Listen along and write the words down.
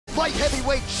light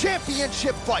heavyweight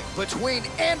championship fight between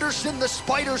Anderson the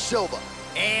Spider Silva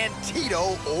and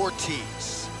Tito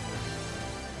Ortiz.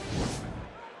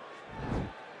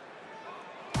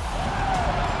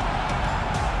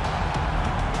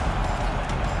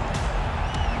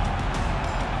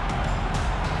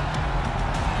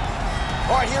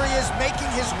 All right, here he is making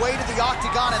his way to the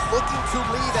octagon and looking to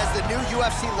leave as the new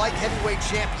UFC light heavyweight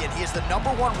champion. He is the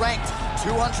 #1 ranked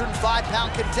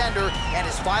 205-pound contender and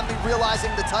is finally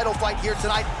realizing the title fight here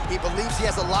tonight. He believes he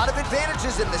has a lot of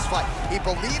advantages in this fight. He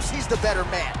believes he's the better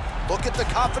man. Look at the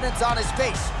confidence on his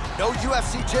face. No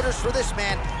UFC jitters for this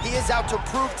man. He is out to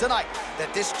prove tonight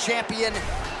that this champion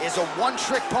is a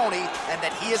one-trick pony and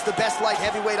that he is the best light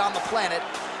heavyweight on the planet.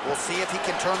 We'll see if he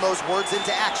can turn those words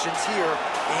into actions here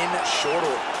in short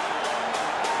order.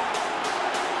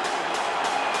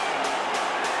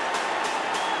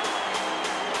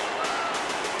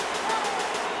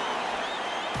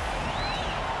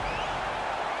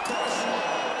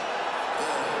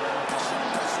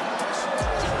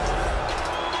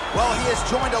 Well, he has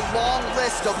joined a long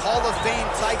list of Hall of Fame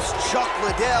types: Chuck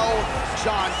Liddell,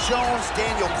 John Jones,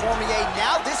 Daniel Cormier.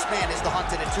 Now this man is the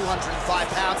hunted at 205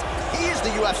 pounds. He is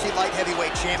the UFC light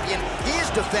heavyweight champion. He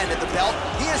has defended the belt.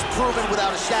 He has proven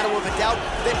without a shadow of a doubt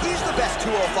that he's the best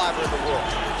 205er in the world.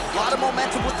 A lot of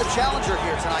momentum with the challenger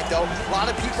here tonight, though. A lot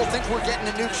of people think we're getting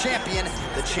a new champion.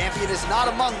 The champion is not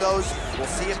among those. We'll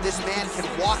see if this man can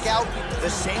walk out the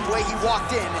same way he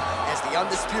walked in as the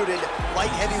undisputed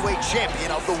light heavyweight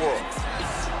champion of the world.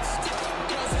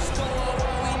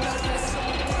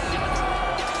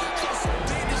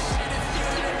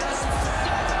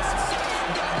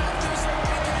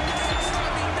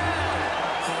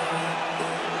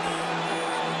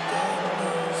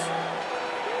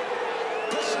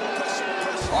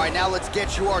 All right, now let's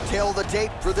get you our tale of the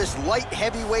tape for this light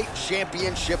heavyweight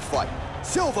championship fight.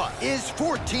 Silva is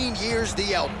 14 years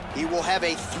the elder. He will have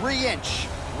a 3-inch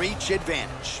reach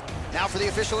advantage. Now for the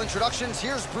official introductions,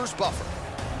 here's Bruce Buffer.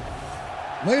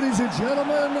 Ladies and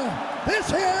gentlemen, this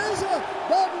is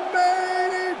the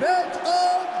main event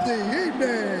of the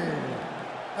evening.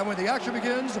 And when the action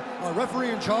begins, our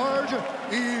referee in charge,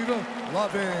 Yves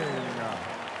Lavigne.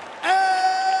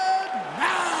 And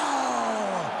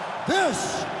now,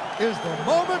 this is the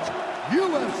moment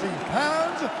UFC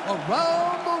fans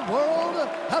around the world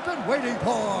have been waiting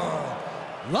for.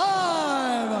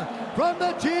 Live from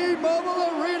the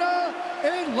T-Mobile Arena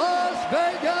in Las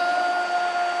Vegas,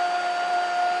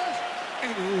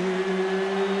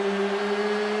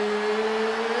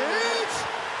 it's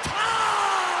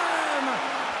time!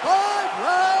 5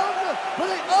 rounds for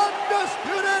the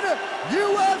undisputed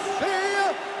UFC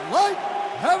Light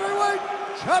Heavyweight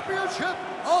Championship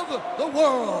of the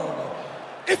world.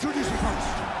 Introducing first,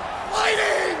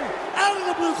 fighting out of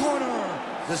the blue corner.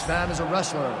 This man is a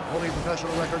wrestler holding a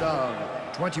professional record of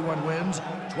 21 wins,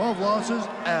 12 losses,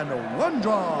 and 1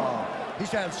 draw. He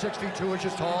stands 6 feet 2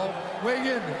 inches tall, weighing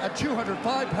in at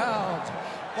 205 pounds.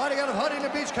 Fighting out of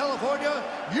Huntington Beach, California,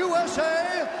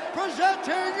 USA,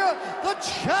 presenting the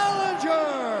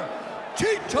challenger,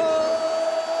 Tito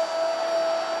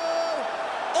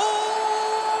Ortiz.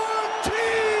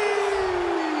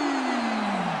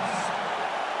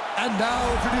 And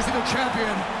now introducing the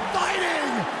champion, fighting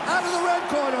out of the red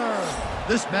corner.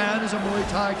 This man is a Muay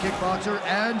Thai kickboxer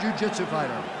and jiu-jitsu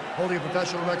fighter, holding a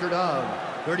professional record of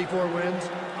 34 wins,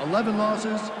 11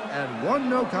 losses, and 1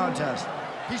 no contest.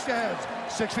 He stands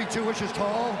 6 feet 2 inches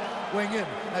tall, weighing in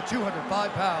at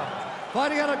 205 pounds.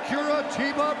 Fighting out of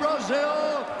Curitiba,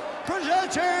 Brazil,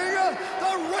 presenting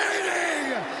the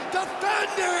reigning,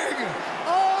 defending,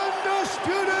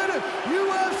 undisputed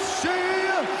UFC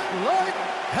light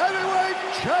heavyweight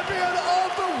champion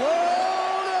of the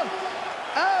world,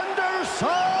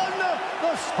 Anderson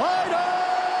the Spider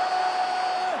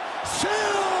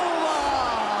Silva.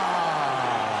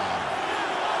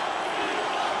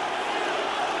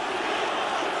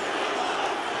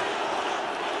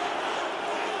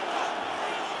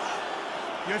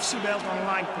 UFC belt on the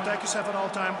line. Protect yourself at all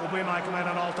time. Obey my command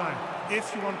at all time.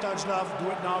 If you want to touch love, do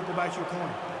it now. Go back to your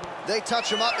corner. They touch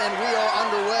him up and we are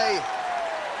underway.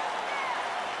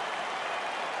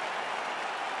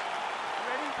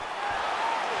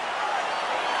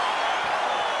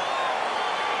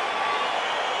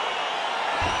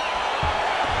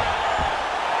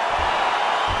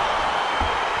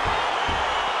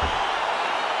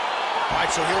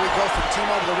 So here we go from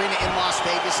T-Mobile Arena in Las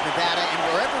Vegas, Nevada, and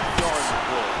wherever we are in the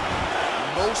world,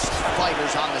 most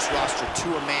fighters on this roster,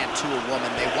 to a man, to a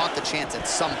woman, they want the chance at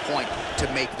some point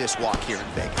to make this walk here in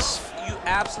Vegas. You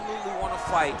absolutely want to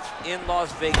fight in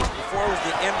Las Vegas. Before it was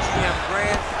the MGM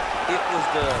Grand, it was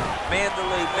the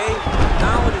Mandalay Bay,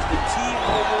 now it is the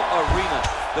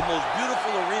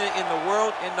in the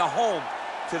world and the home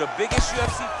to the biggest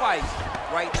UFC fights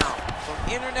right now. From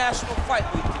International Fight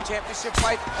Week to championship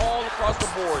fights all across the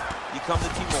board, you come to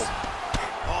T-Mobile.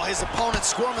 Oh, his opponent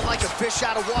squirming like a fish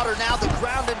out of water now. The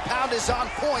ground and pound is on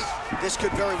point. This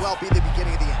could very well be the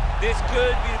beginning of the end. This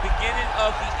could be the beginning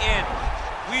of the end.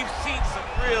 We've seen some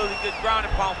really good ground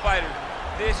and pound fighters.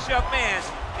 This young man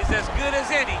is as good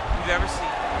as any you've ever seen.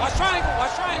 Watch triangle,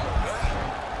 watch triangle.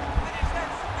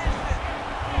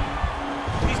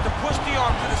 Needs to push the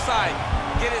arm to the side.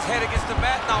 Get his head against the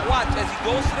mat. Now watch as he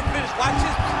goes to the finish. Watch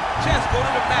his chest go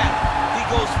to the mat. He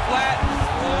goes flat.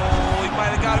 Oh, he might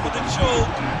have got him with a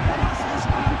choke.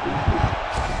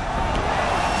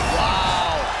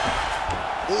 Wow.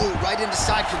 Ooh, right into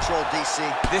side control, DC.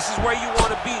 This is where you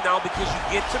want to be now because you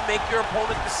get to make your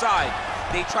opponent decide.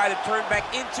 They try to turn back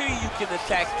into you, you can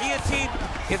attack guillotine.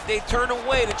 If they turn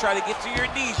away to try to get to your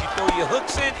knees, you throw your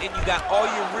hooks in and you got all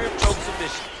your rear choke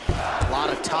submission. A lot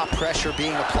of top pressure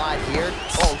being applied here.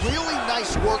 Oh, really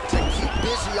nice work to keep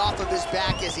busy off of his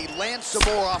back as he lands some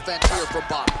more offense here from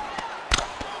bottom.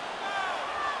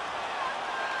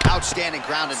 Outstanding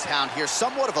ground and pound here.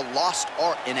 Somewhat of a lost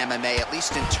art in MMA, at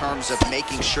least in terms of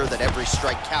making sure that every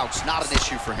strike counts. Not an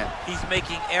issue for him. He's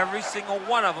making every single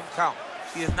one of them count.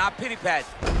 He is not pity-patting.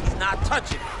 He's not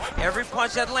touching. Every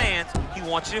punch that lands, he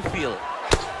wants you to feel it.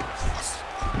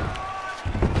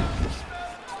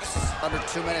 Under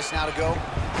 2 minutes now to go.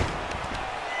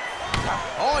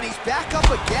 Oh, and he's back up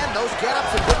again. Those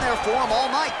get-ups have been there for him all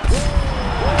night.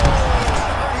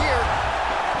 Here.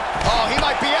 Oh, he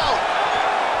might be out.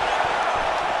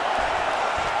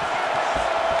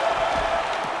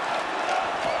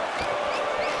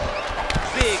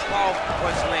 Big, powerful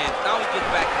punch lands. Now he gets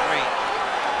back in range.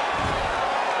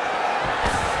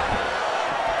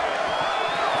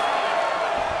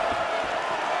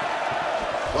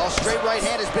 Well, straight right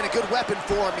hand has been a good weapon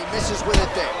for him. He misses with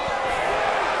it there. All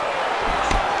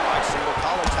right, single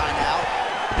collar tie now.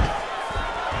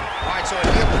 All right, so a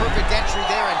near perfect entry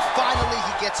there, and finally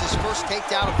he gets his first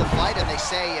takedown of the fight, and they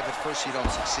say if at first you don't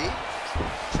succeed,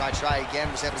 try again,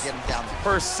 was able to get him down there.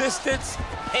 Persistence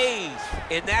pays,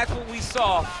 and that's what we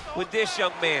saw with this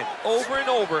young man. Over and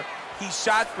over, he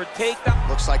shot for takedown.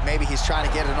 Looks like maybe he's trying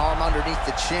to get an arm underneath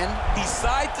the chin. He's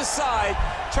side to side,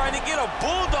 trying to get a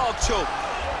bulldog choke.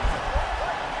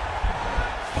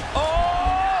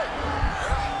 Oh!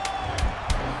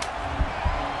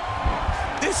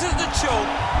 This is the choke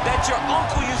that your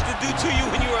uncle used to do to you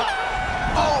when you were...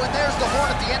 Oh, and there's the horn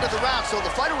at the end of the round. So the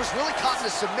fighter was really caught in a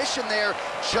submission there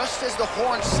just as the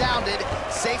horn sounded.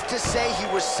 Safe to say he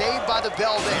was saved by the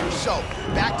bell there. So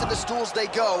back to the stools they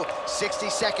go. 60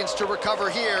 seconds to recover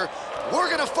here. We're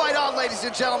going to fight on, ladies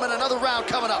and gentlemen. Another round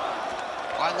coming up.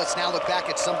 All right, let's now look back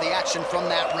at some of the action from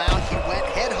that round. He went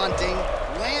headhunting,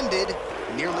 landed,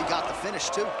 nearly got the finish,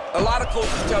 too. A lot of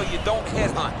coaches tell you don't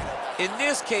headhunt. In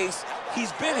this case,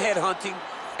 he's been headhunting,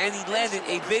 and he landed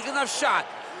a big enough shot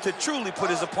to truly put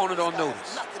his opponent on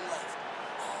notice.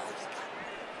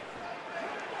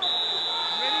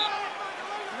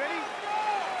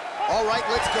 All right,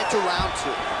 let's get to round 2.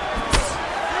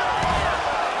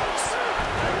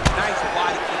 Nice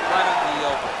body kick right under the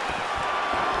elbow.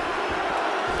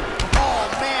 Oh,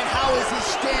 man, how is he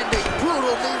standing?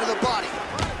 Brutal knee to the body.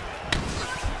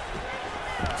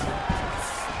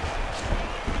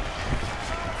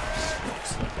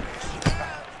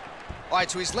 All right,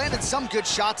 so he's landed some good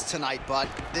shots tonight, but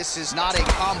this is not a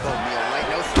combo meal, right?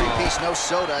 No three-piece, no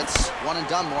soda. It's one and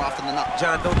done more often than not.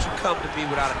 John, don't you come to me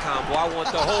without a combo. I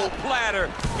want the whole platter.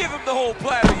 Give him the whole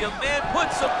platter, young man. Put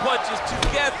some punches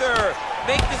together.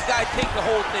 Make this guy take the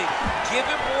whole thing. Give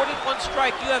him more than one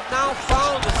strike. You have now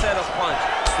found a setup punch.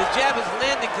 The jab is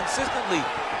landing consistently.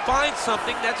 Find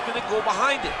something that's going to go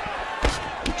behind it.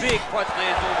 Big punch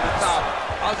lands over the top.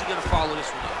 How's he going to follow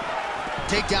this one up?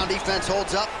 Takedown defense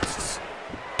holds up.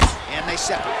 And they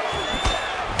separate.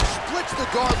 Splits the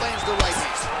guard, lands the right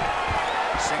hand.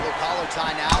 Single collar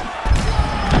tie now.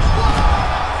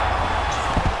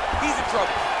 He's in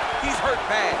trouble. He's hurt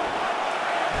bad.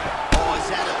 Oh, is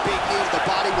that a big knee to the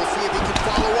body? We'll see if he can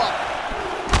follow up.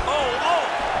 Oh!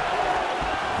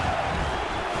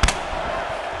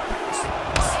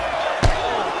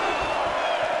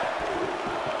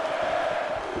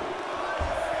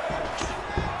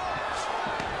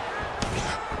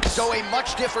 So a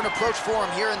much different approach for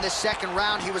him here in this second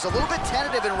round. He was a little bit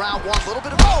tentative in round 1, a little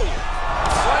bit of... Oh!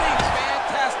 What a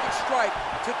fantastic strike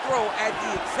to throw at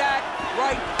the exact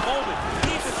right moment.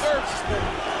 He deserves this moment.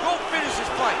 Go finish his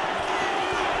fight.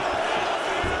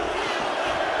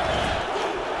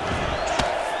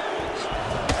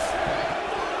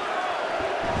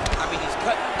 I mean, he's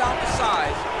cutting down the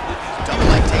size with these double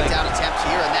leg takedown attempt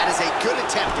here, and that is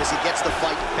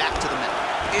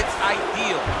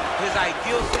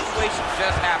ideal situation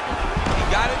just happened. He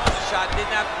got into the shot,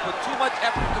 didn't have to put too much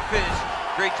effort to finish.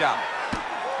 Great job.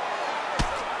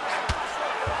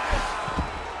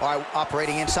 All right,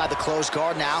 operating inside the closed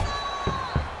guard now.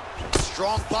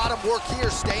 Strong bottom work here,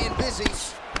 staying busy.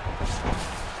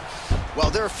 Well,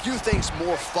 there are few things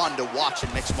more fun to watch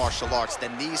in mixed martial arts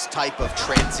than these type of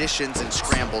transitions and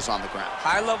scrambles on the ground.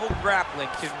 High-level grappling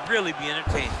can really be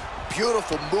entertaining.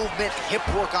 Beautiful movement, hip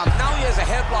work on. Now he has a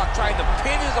headlock trying to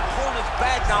pin his opponent's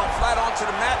back down flat onto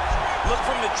the mat. Look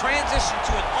for him to transition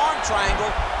to an arm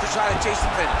triangle to try to chase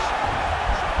the finish.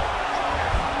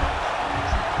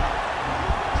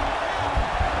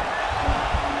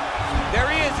 There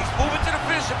he is, he's moving to the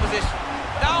finishing position.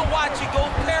 Now watch, he goes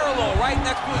parallel right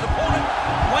next to his opponent.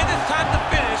 When it's time to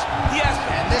finish, he has to.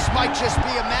 And this might just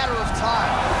be a matter of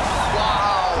time.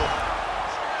 Wow.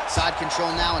 Side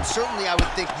control now, and certainly I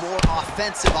would think more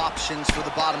offensive options for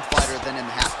the bottom fighter than in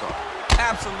the half guard.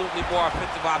 Absolutely more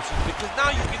offensive options, because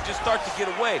now you can just start to get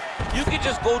away. You can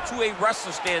just go to a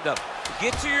wrestler stand-up.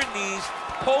 Get to your knees,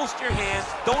 post your hands,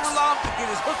 don't allow him to get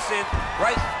his hooks in,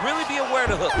 right? Really be aware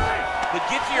of the hook. But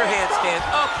get to your hands, stand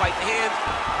up, fight the hands,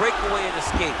 break away and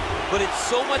escape. But it's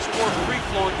so much more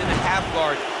free-flowing than a half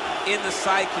guard in the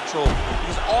side control,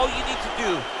 because all you need to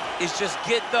do is just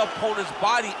get the opponent's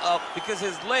body up, because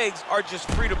his legs are just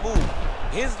free to move.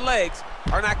 His legs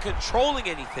are not controlling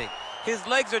anything. His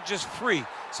legs are just free,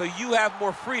 so you have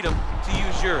more freedom to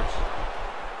use yours.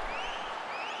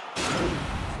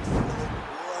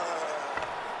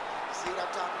 See what I'm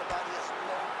talking about? He has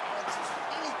no punches,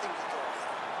 anything to throw.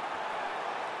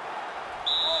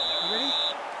 You ready?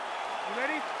 You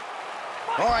ready?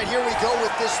 All right, here we go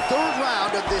with this third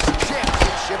round of this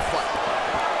championship fight.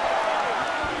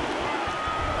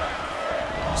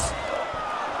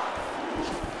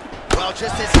 Well,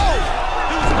 just as... Oh!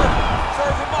 Dude's hurt.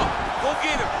 Serve him up. Go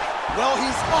get him. Well,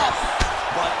 he's up,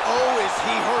 but oh, is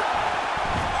he hurt.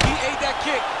 He ate that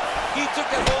kick. He took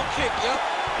that whole kick, yep.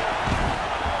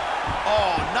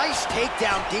 Oh, nice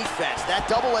takedown defense. That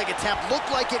double leg attempt looked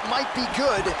like it might be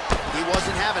good. He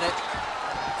wasn't having it.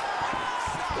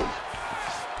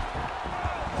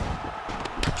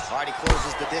 All right, he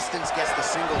closes the distance, gets the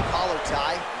single collar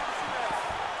tie.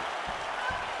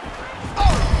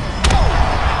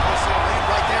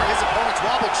 Right there, his opponent's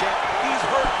wobble check. He's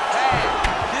hurt bad.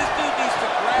 This dude needs to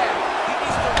grab. He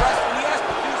needs to wrestle. He has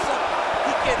to do something.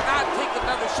 He cannot take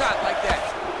another shot like that.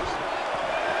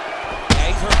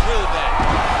 Yeah, he's hurt really bad.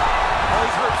 Oh,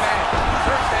 he's hurt bad. He's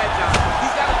hurt bad, John.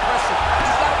 He's got to press him.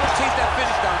 He's got to go chase that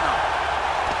finish down now.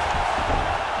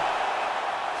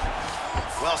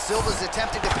 Well, Silva's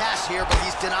attempting to pass here, but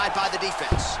he's denied by the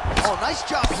defense. Oh, nice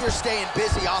job here staying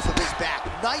busy off of his back.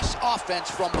 Nice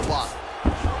offense from the bottom.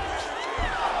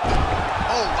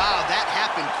 Oh, wow, that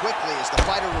happened quickly as the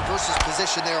fighter reverses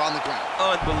position there on the ground.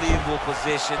 Unbelievable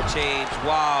position change.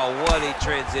 Wow, what a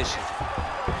transition.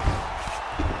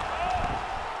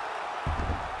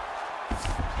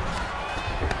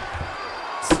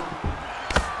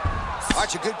 All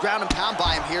right, a good ground and pound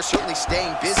by him here, certainly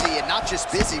staying busy, and not just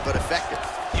busy, but effective.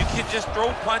 You can just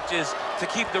throw punches to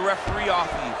keep the referee off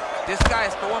of you. This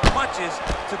guy is throwing punches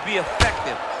to be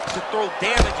effective, to throw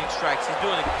damaging strikes. He's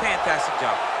doing a fantastic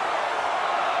job.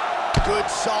 Good,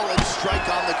 solid strike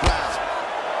on the ground.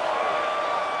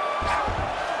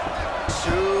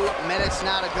 2 minutes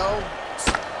now to go.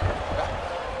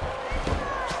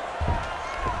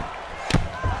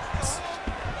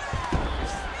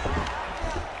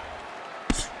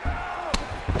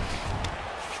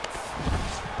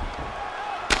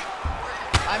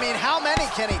 I mean, how many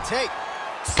can he take?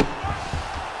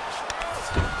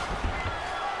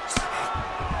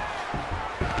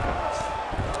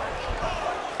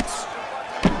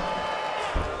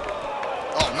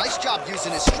 Nice job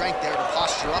using his strength there to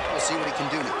posture up. We'll see what he can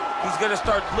do now. He's going to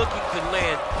start looking to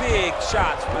land big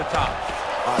shots from the top.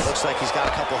 Looks like he's got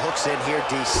a couple hooks in here,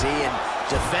 DC, and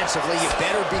defensively, you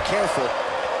better be careful.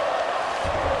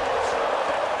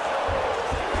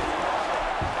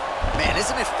 Man,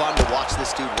 isn't it fun to watch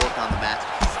this dude work on the mat?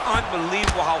 It's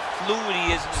unbelievable how fluid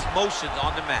he is in his motions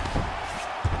on the mat.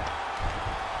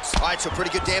 All right, so pretty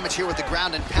good damage here with the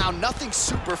ground and pound. Nothing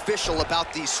superficial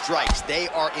about these strikes. They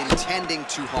are intending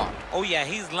to harm. Oh, yeah,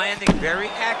 he's landing very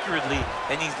accurately,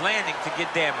 and he's landing to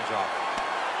get damage off.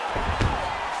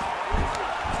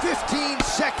 15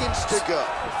 seconds to go.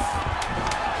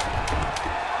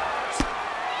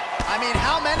 I mean,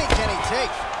 how many can he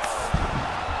take?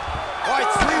 All right,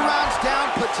 3 rounds down,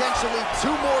 potentially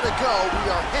 2 more to go. We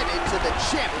are headed to the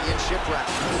championship round.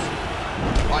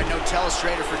 All right, no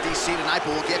telestrator for DC tonight,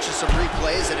 but we'll get you some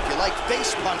replays. And if you like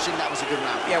face punching, that was a good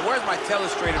round. Yeah, where's my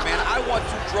telestrator, man? I want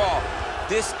to draw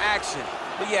this action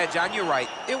But yeah, John, you're right.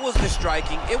 It was the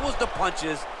striking, it was the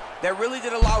punches that really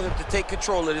did allow him to take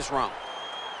control of this round.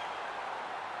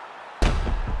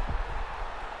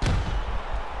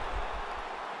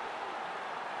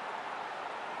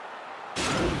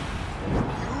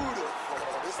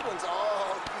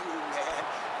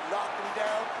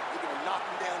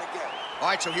 All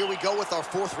right, so here we go with our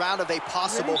fourth round of a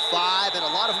possible 5, and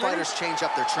a lot of fighters change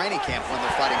up their training camp when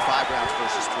they're fighting 5 rounds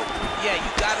versus 3. Yeah, you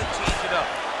gotta change it up.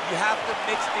 You have to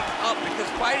mix things up because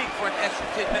fighting for an extra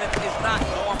 10 minutes is not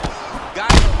normal.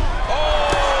 Got him.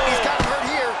 Oh! He's gotten hurt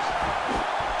here.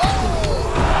 Oh!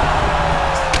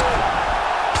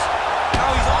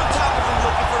 Now he's on top of him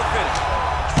looking for the finish.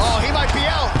 Oh, he might be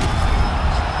out.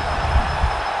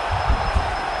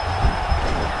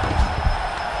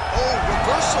 Oh,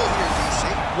 reversal here,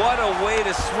 DC. What a way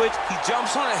to switch. He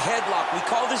jumps on a headlock. We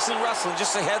call this in wrestling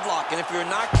just a headlock. And if you're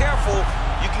not careful,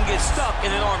 you can get stuck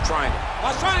in an arm triangle.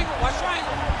 Watch triangle, watch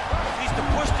triangle. He needs to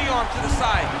push the arm to the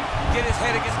side. Get his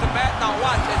head against the mat. Now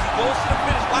watch as he goes to the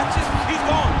finish. Watch this. He's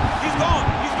gone. He's gone.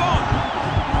 He's gone.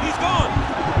 He's gone.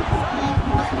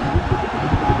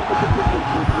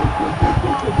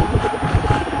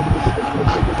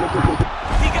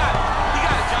 He got it. He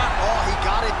got it, John. Oh, he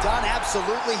got it done.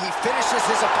 Absolutely. He finishes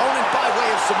his opponent by way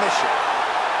of submission.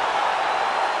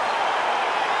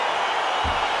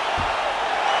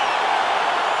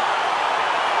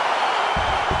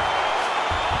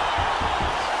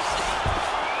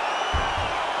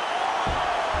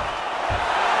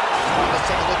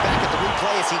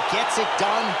 As he gets it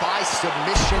done by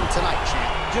submission tonight,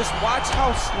 champ. Just watch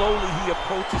how slowly he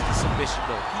approaches the submission,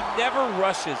 though. He never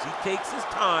rushes. He takes his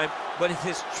time, but it's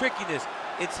his trickiness.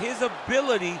 It's his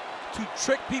ability to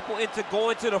trick people into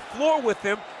going to the floor with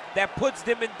him that puts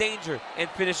them in danger and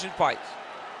finishing fights.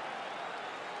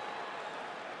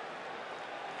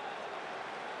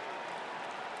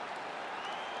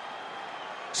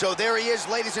 So there he is,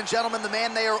 ladies and gentlemen, the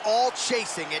man they are all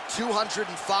chasing at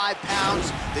 205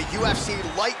 pounds, the UFC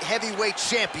light heavyweight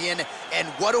champion, and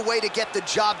what a way to get the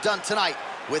job done tonight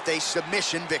with a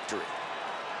submission victory.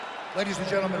 Ladies and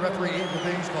gentlemen, referee Ian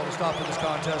Levines called a stop to this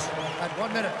contest at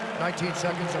 1 minute, 19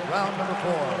 seconds of round number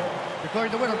 4.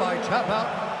 Declaring the winner by tap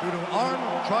out due to arm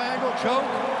triangle choke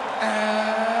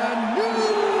and new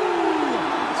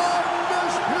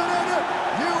undisputed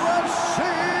UFC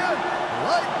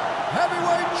light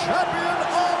heavyweight champion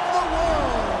of the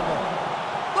world,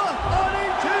 the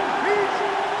Huntington Beach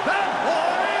Bad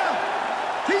Boy,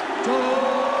 Tito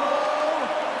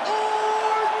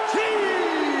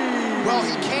Ortiz. Well,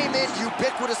 he came in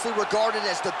ubiquitously regarded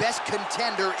as the best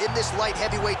contender in this light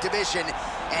heavyweight division,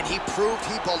 and he proved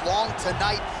he belonged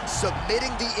tonight,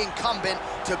 submitting the incumbent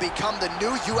to become the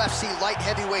new UFC light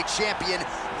heavyweight champion.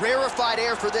 Rarefied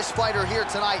air for this fighter here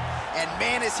tonight, and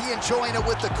man, is he enjoying it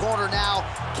with the corner now.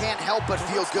 Can't help but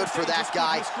feel good for that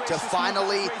guy to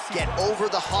finally get over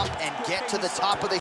the hump and get to the top of the